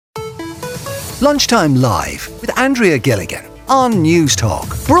Lunchtime Live with Andrea Gilligan on News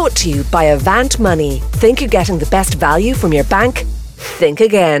Talk. Brought to you by Avant Money. Think you're getting the best value from your bank? Think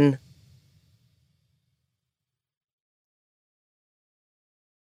again.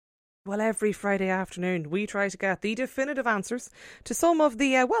 Well, every Friday afternoon, we try to get the definitive answers to some of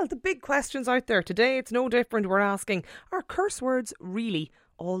the big questions out there. Today, it's no different. We're asking, are curse words really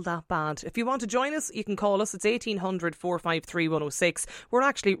all that bad? If you want to join us, you can call us. It's 1800 453 106. We're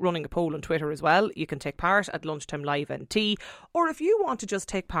actually running a poll on Twitter as well. You can take part at Lunchtime Live NT. Or if you want to just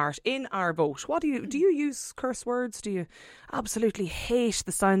take part in our vote, do you use curse words? Do you absolutely hate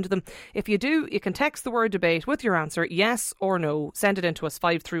the sound of them? If you do, you can text the word debate with your answer, yes or no. Send it in to us,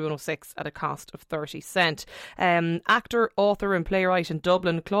 53106, at a cost of 30 cent. Actor, author and playwright in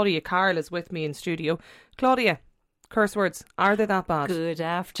Dublin, Claudia Carl, is with me in studio. Claudia, curse words, are they that bad? Good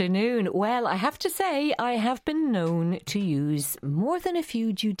afternoon. Well, I have to say, I have been known to use more than a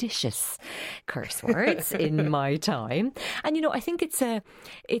few judicious curse words in my time. And, I think it's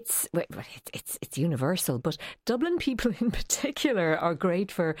universal, but Dublin people in particular are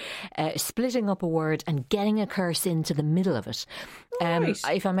great for splitting up a word and getting a curse into the middle of it. Right.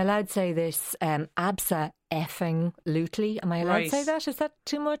 If I'm allowed to say this, absa effing lutely. Am I allowed to say that? Is that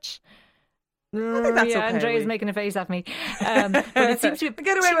too much? I think that's okay. Andrea's making a face at me. But it seems to be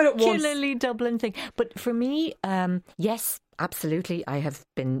Get away with it once. particularly Dublin thing. But for me, yes, absolutely. I have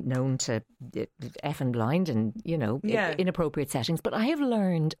been known to effing blind and, inappropriate settings. But I have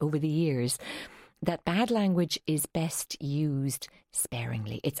learned over the years that bad language is best used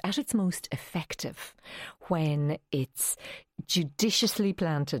sparingly. It's at its most effective when it's judiciously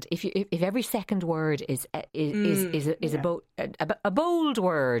planted. If every second word is a bold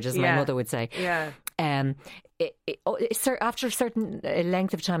word, as my mother would say. Yeah. After a certain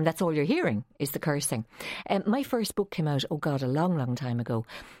length of time, that's all you're hearing is the cursing. My first book came out, a long, long time ago.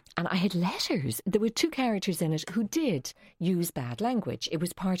 And I had letters. There were two characters in it who did use bad language. It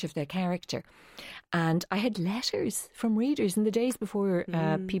was part of their character. And I had letters from readers in the days before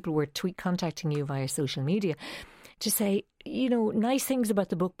people were contacting you via social media to say, nice things about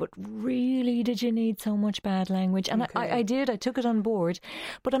the book, but really, did you need so much bad language? And I did. I took it on board.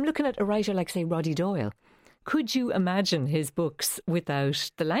 But I'm looking at a writer like, say, Roddy Doyle. Could you imagine his books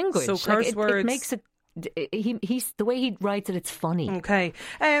without the language? So curse words. It makes it. He's the way he writes it. It's funny. Okay.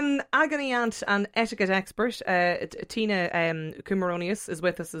 Agony aunt and etiquette expert Tina Kumaronius is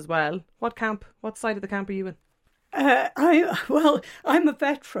with us as well. What side of the camp are you in? I'm a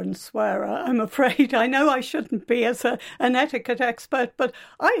veteran swearer, I'm afraid. I know I shouldn't be as an etiquette expert, but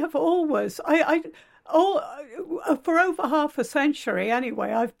I have always, for over half a century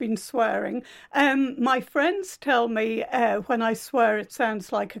anyway, I've been swearing. My friends tell me when I swear it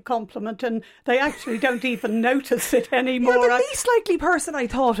sounds like a compliment, and they actually don't even notice it anymore. You're the least likely person I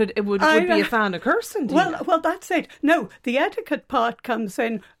thought it would be a fan of cursing. Well, that's it. No, the etiquette part comes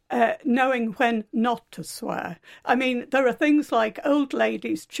in knowing when not to swear. I mean, there are things like old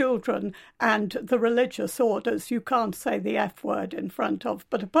ladies, children, and the religious orders you can't say the F word in front of.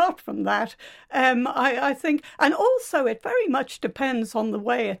 But apart from that, I think, and also it very much depends on the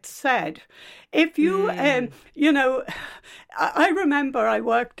way it's said. If you, I remember I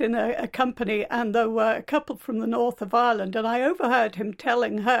worked in a company and there were a couple from the north of Ireland, and I overheard him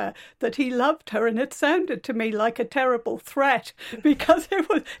telling her that he loved her, and it sounded to me like a terrible threat because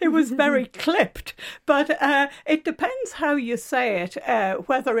it was very clipped. But it depends how you say it,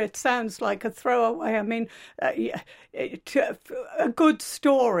 whether it sounds like a throwaway. I mean, a good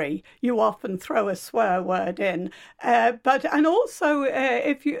story, you often throw a swear word in. And also,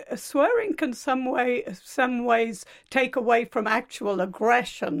 if you swearing can some ways take away from actual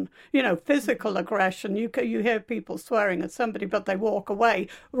aggression, physical aggression. You hear people swearing at somebody, but they walk away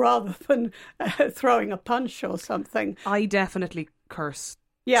rather than throwing a punch or something. I definitely curse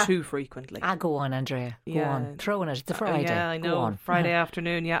too frequently. Go on, Andrea. Go on. Throwing it. It's a Friday. Yeah, I know. Go on. Friday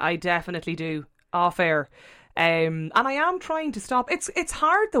afternoon. Yeah, I definitely do. Off air. And I am trying to stop. It's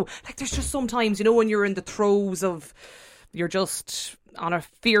hard though. Like there's just sometimes, when you're in the throes of, you're just on a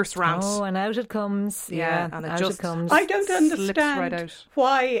fierce rant. Oh, and out it comes. Yeah, and it just comes. I don't understand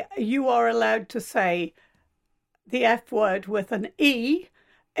why you are allowed to say the F word with an E.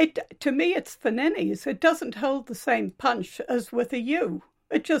 To me, it's for ninnies. It doesn't hold the same punch as with a U.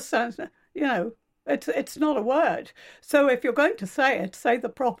 It just sounds, it's not a word. So if you're going to say it, say the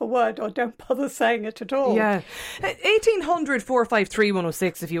proper word or don't bother saying it at all. Yeah. 1800 453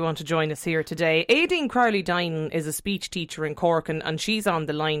 106 if you want to join us here today. Aideen Crowley-Dinan is a speech teacher in Cork and she's on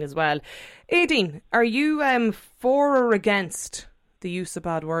the line as well. Aideen, are you for or against the use of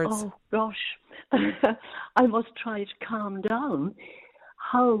bad words? Oh, gosh. I must try to calm down.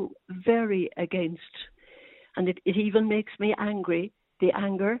 how very against, and it even makes me angry. The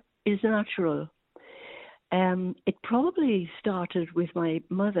anger is natural. It probably started with my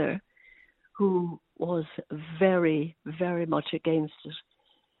mother, who was very, very much against it.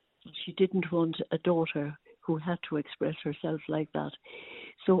 She didn't want a daughter who had to express herself like that.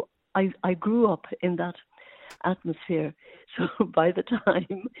 So I grew up in that atmosphere. So by the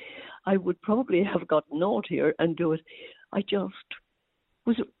time I would probably have gotten naughtier and do it, I just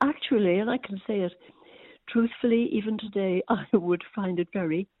was actually, and I can say it truthfully, even today, I would find it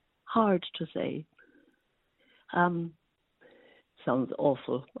very hard to say. Sounds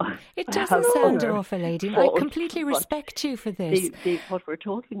awful. It doesn't sound awful, lady. I completely respect you for this. What we're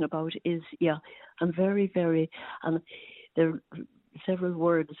talking about is, and very, very, and there are several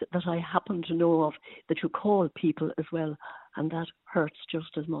words that I happen to know of that you call people as well, and that hurts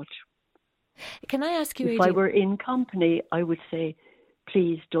just as much. Can I ask you, if I were in company, I would say,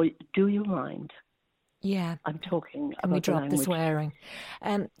 please, do you mind? Yeah, I'm talking about we drop language. the swearing.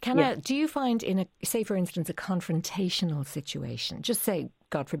 Do you find in say for instance a confrontational situation, just say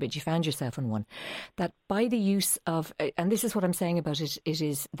God forbid you found yourself in one, that by the use of, and this is what I'm saying about it,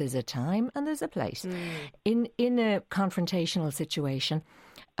 there's a time and there's a place. In a confrontational situation,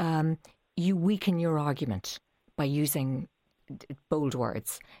 you weaken your argument by using bold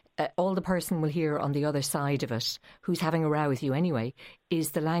words. All the person will hear on the other side of it, who's having a row with you anyway,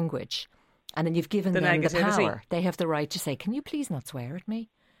 is the language. And then you've given them the power. They have the right to say, can you please not swear at me?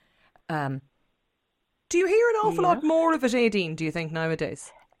 Do you hear an awful lot more of it, Aideen, do you think,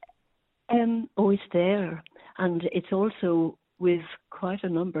 nowadays? It's there. And it's also with quite a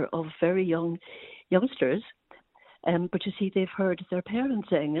number of very young youngsters. But you see, they've heard their parents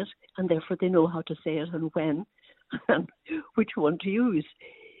saying it, and therefore they know how to say it and when and which one to use.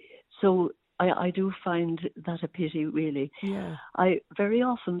 So I do find that a pity, really. Yeah. I very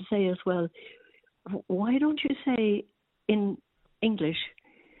often say as well, why don't you say in English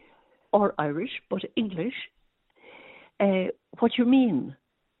or Irish, but English, what you mean?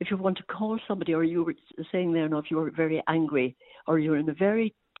 If you want to call somebody, or you were saying there now, if you were very angry or you're in a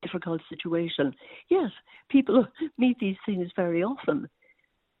very difficult situation. Yes, people meet these things very often.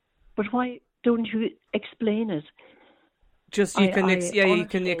 But why don't you explain it? Just you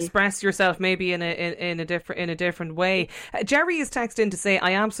can express yourself maybe in a different way. Jerry is texted in to say,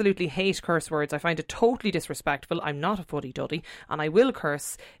 I absolutely hate curse words. I find it totally disrespectful. I'm not a fuddy-duddy, and I will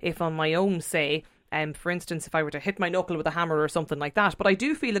curse if on my own say, for instance, if I were to hit my knuckle with a hammer or something like that. But I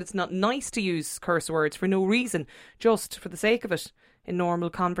do feel that it's not nice to use curse words for no reason, just for the sake of it in normal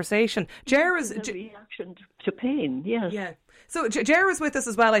conversation. Jerry's a reaction to pain. Yes. Yeah. So Jerry's with us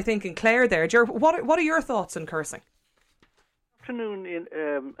as well, I think, and Claire there. Jerry, what are your thoughts on cursing? Afternoon,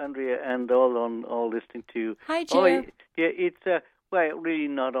 Andrea, and all listening to you. Hi, Jerry. It's really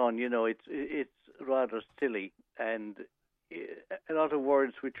not on. It's rather silly, and a lot of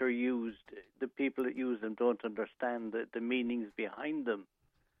words which are used, the people that use them don't understand the meanings behind them.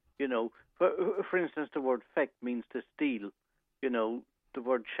 For instance, the word feck means to steal. The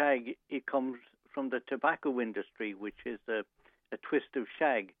word shag, it comes from the tobacco industry, which is a twist of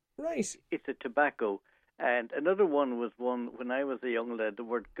shag. Right. It's a tobacco. And another one was one when I was a young lad, the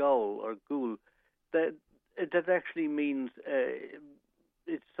word ghoul or ghoul, that actually means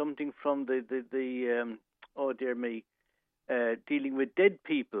it's something from the oh dear me, dealing with dead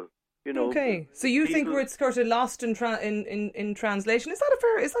people. Okay, so you think we're sort of lost in translation? Is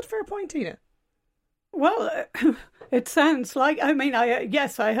that a fair point, Tina? Well, it sounds like,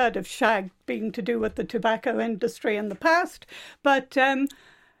 yes, I heard of shag being to do with the tobacco industry in the past, but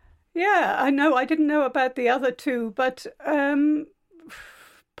yeah, I know. I didn't know about the other two, but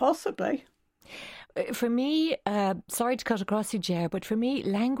possibly. For me, sorry to cut across you, Ger, but for me,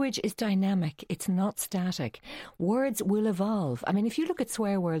 language is dynamic. It's not static. Words will evolve. I mean, if you look at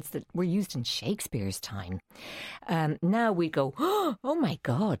swear words that were used in Shakespeare's time, now we go, oh my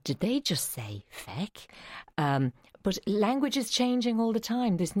God, did they just say feck? But language is changing all the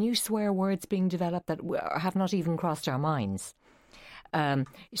time. There's new swear words being developed that have not even crossed our minds.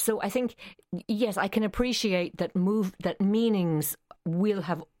 So I think, yes, I can appreciate that meanings will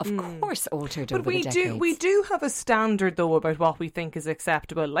have, of course, altered over the decades. But we do have a standard, though, about what we think is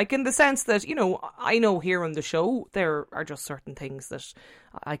acceptable. Like, in the sense that, I know here on the show, there are just certain things that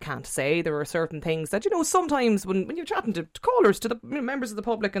I can't say. There are certain things that, sometimes when you're chatting to callers, to the members of the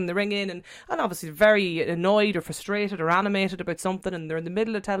public, and they ring in and obviously very annoyed or frustrated or animated about something, and they're in the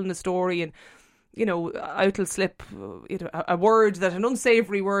middle of telling a story, and out will slip, a word that an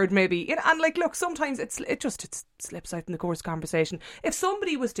unsavoury word maybe, and look, sometimes it slips out in the course of conversation. If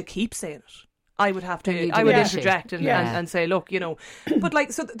somebody was to keep saying it, I would have to, Then you I would do it. interject and, Yeah. and say, look, you know, but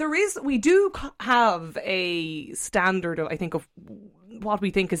like, so we do have a standard, I think, of what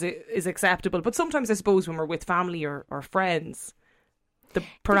we think is acceptable. But sometimes I suppose when we're with family or friends, the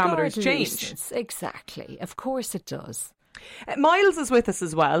parameters The guard change. loosens. Exactly. Of course it does. Miles is with us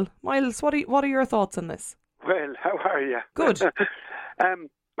as well. Miles, what are your thoughts on this? Well, how are you? Good.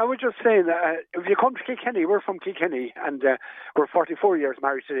 I was just saying, if you come to Kilkenny, we're from Kilkenny, and we're 44 years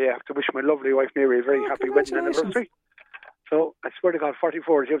married today. I have to wish my lovely wife Mary a very happy wedding anniversary. So I swear to God,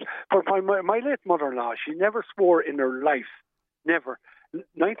 44 years. But my late mother-in-law, she never swore in her life. Never.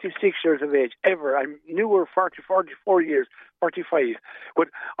 96 years of age, ever. I knew her 44 years, 45. But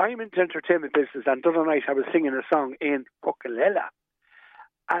I'm in the entertainment business, and the other night I was singing a song in Coquelella.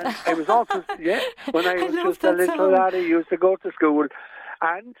 And I was also, when I was just a little lad, I used to go to school.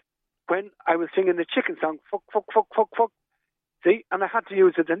 And when I was singing the chicken song, fuck, fuck, fuck, fuck, fuck, see, and I had to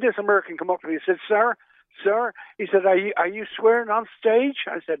use it. And this American came up to me and said, sir, he said, are you swearing on stage?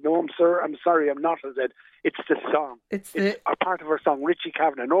 I said, no, I'm sorry, I'm not. I said, it's the song. It's a part of her song, Richie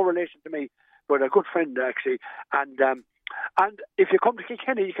Kavanagh, no relation to me, but a good friend, actually. And if you come to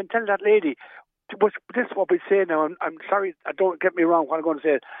Kilkenny, you can tell that lady, but this is what we say now. I'm sorry, don't get me wrong. What I'm going to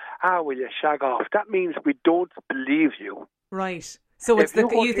say is, will you shag off? That means we don't believe you. Right. So it's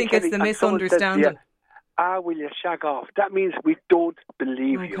you think it's the misunderstanding. Will you shag off? That means we don't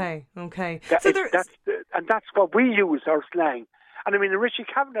believe you. Okay. That's what we use, our slang. And I mean, Richie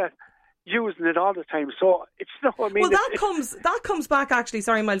Kavanagh using it all the time. So it's not. I mean, well, that comes back actually.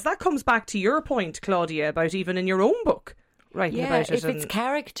 Sorry, Miles. That comes back to your point, Claudia, about even in your own book writing about it. If it's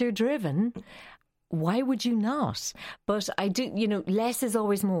character driven, why would you not? But I do. Less is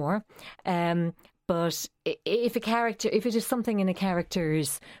always more. But if it is something in a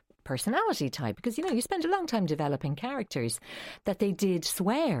character's personality type, because you spend a long time developing characters, that they did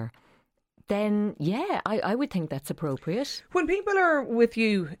swear, then I would think that's appropriate. When people are with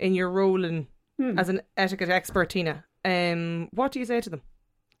you in your role as an etiquette expert, Tina, what do you say to them?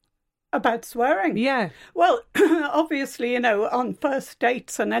 About swearing? Yeah. Well, obviously, on first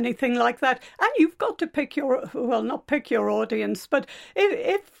dates and anything like that, and you've got to not pick your audience, but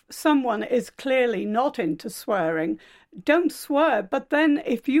if someone is clearly not into swearing, don't swear. But then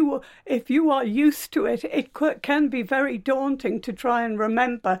if you are used to it, it can be very daunting to try and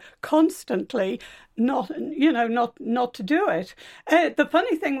remember constantly not to do it. The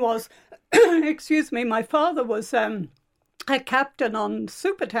funny thing was, excuse me, my father was a captain on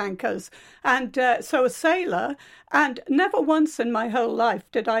supertankers, and so a sailor, and never once in my whole life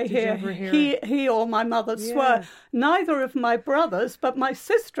did I hear he or my mother swear. Neither of my brothers, but my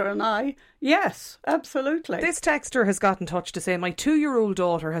sister and I, yes, absolutely. This texter has got in touch to say, my 2-year-old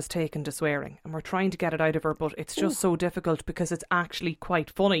daughter has taken to swearing and we're trying to get it out of her, but it's just so difficult because it's actually quite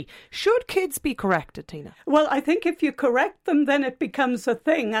funny. Should kids be corrected, Tina? Well, I think if you correct them, then it becomes a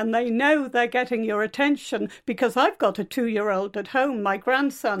thing and they know they're getting your attention, because I've got a 2-year-old at home, my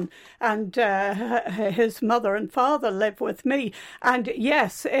grandson, and his mother and father live with me. And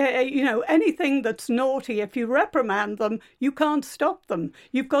yes, anything that's naughty, if you reprimand them, you can't stop them.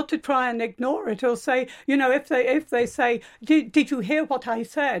 You've got to try and ignore it, or say, if they say, did you hear what I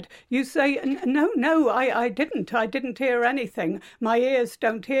said? You say, no, I didn't hear anything. My ears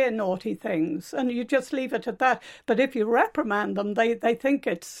don't hear naughty things. And you just leave it at that. But if you reprimand them, they think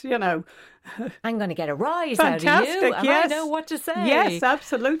it's, I'm going to get a rise fantastic, out of you, and yes. I know what to say. Yes,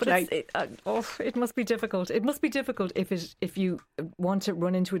 absolutely. But it must be difficult. It must be difficult if you want to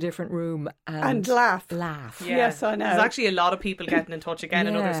run into a different room and laugh. Yeah. Yes, I know. There's actually a lot of people getting in touch again.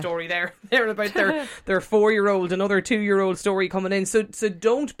 Another story there. They're about their 4-year-old, another 2-year-old story coming in. So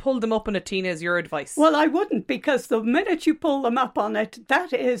don't pull them up on it, Tina, is your advice. Well, I wouldn't, because the minute you pull them up on it,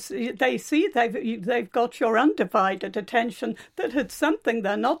 that is, they see they've got your undivided attention, that it's something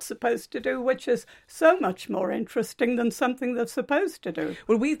they're not supposed to do, which is so much more interesting than something they're supposed to do.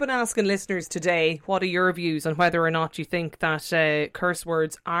 Well, we've been asking listeners today, what are your views on whether or not you think that curse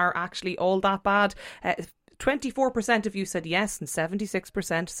words are actually all that bad? 24% of you said yes, and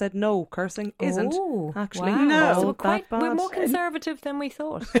 76% said no. Cursing isn't actually all that bad. We're more conservative than we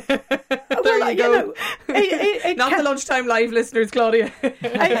thought. There you go. Not the Lunchtime Live listeners, Claudia.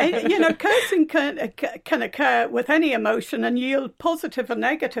 Cursing can occur with any emotion and yield positive and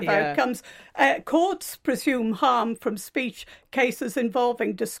negative outcomes. Courts presume harm from speech cases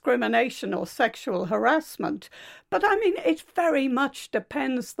involving discrimination or sexual harassment. But I mean, it very much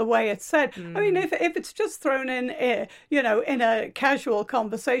depends the way it's said. I mean, if it's just thrown in, in a casual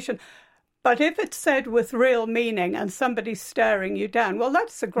conversation, But if it's said with real meaning and somebody's staring you down, well,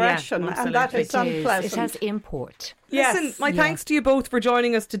 that's aggression, and that is unpleasant. It has import. Yes. Listen, my thanks to you both for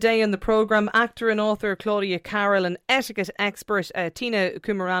joining us today on the programme. Actor and author Claudia Carroll and etiquette expert Tina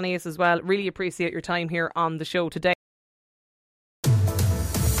Kumaranias as well. Really appreciate your time here on the show today.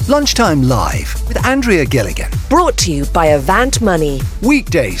 Lunchtime Live with Andrea Gilligan. Brought to you by Avant Money.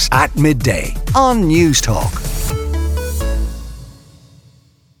 Weekdays at midday on News Talk.